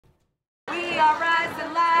are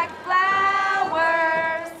rising like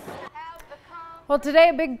flowers. Well, today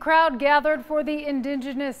a big crowd gathered for the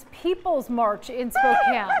Indigenous Peoples March in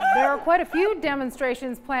Spokane. There are quite a few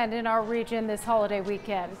demonstrations planned in our region this holiday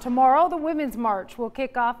weekend. Tomorrow, the Women's March will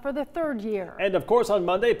kick off for the third year. And of course, on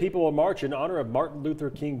Monday, people will march in honor of Martin Luther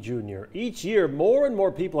King Jr. Each year, more and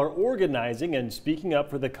more people are organizing and speaking up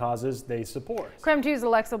for the causes they support. KREM 2's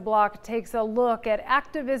Alexa Block takes a look at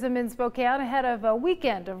activism in Spokane ahead of a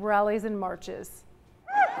weekend of rallies and marches.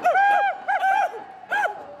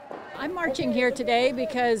 I'm marching here today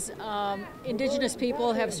because Indigenous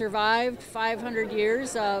people have survived 500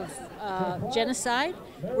 years of genocide.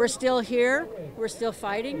 We're still here, we're still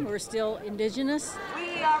fighting, we're still Indigenous.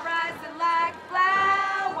 We are rising like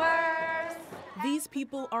flowers. These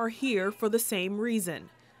people are here for the same reason,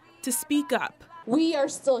 to speak up. We are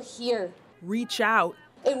still here. Reach out.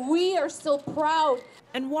 And we are still proud.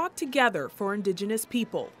 And walk together for Indigenous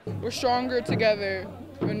people. We're stronger together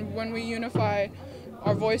when we unify.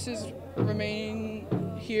 Our voices remain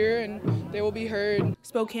here and they will be heard.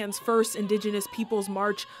 Spokane's first Indigenous Peoples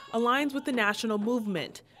March aligns with the national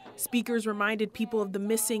movement. Speakers reminded people of the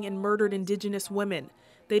missing and murdered Indigenous women.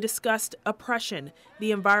 They discussed oppression,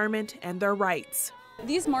 the environment, and their rights.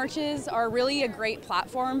 These marches are really a great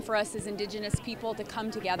platform for us as Indigenous people to come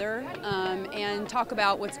together and talk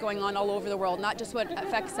about what's going on all over the world, not just what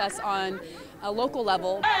affects us on a local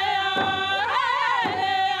level.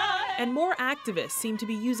 And more activists seem to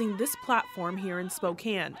be using this platform here in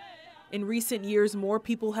Spokane. In recent years, more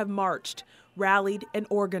people have marched, rallied, and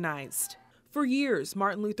organized. For years,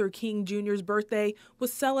 Martin Luther King Jr.'s birthday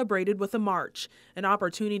was celebrated with a march, an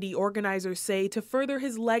opportunity organizers say to further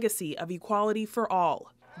his legacy of equality for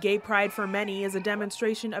all. Gay Pride for many is a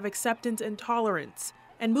demonstration of acceptance and tolerance,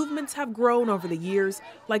 and movements have grown over the years,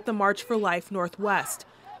 like the March for Life Northwest,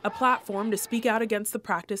 a platform to speak out against the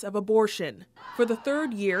practice of abortion. For the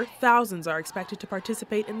third year, thousands are expected to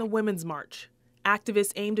participate in the Women's March.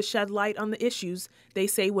 Activists aim to shed light on the issues they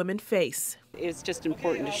say women face. It's just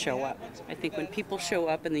important to show up. I think when people show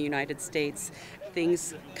up in the United States,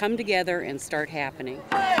 things come together and start happening.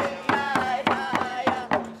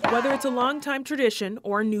 Whether it's a long-time tradition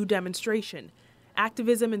or a new demonstration,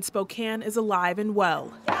 activism in Spokane is alive and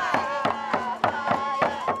well.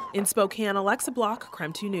 In Spokane, Alexa Block,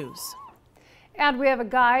 KREM 2 News. And we have a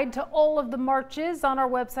guide to all of the marches on our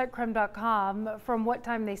website, krem.com, from what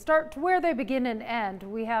time they start to where they begin and end.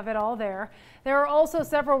 We have it all there. There are also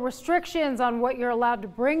several restrictions on what you're allowed to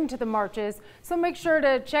bring to the marches, so make sure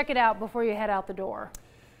to check it out before you head out the door.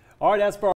 All right, as for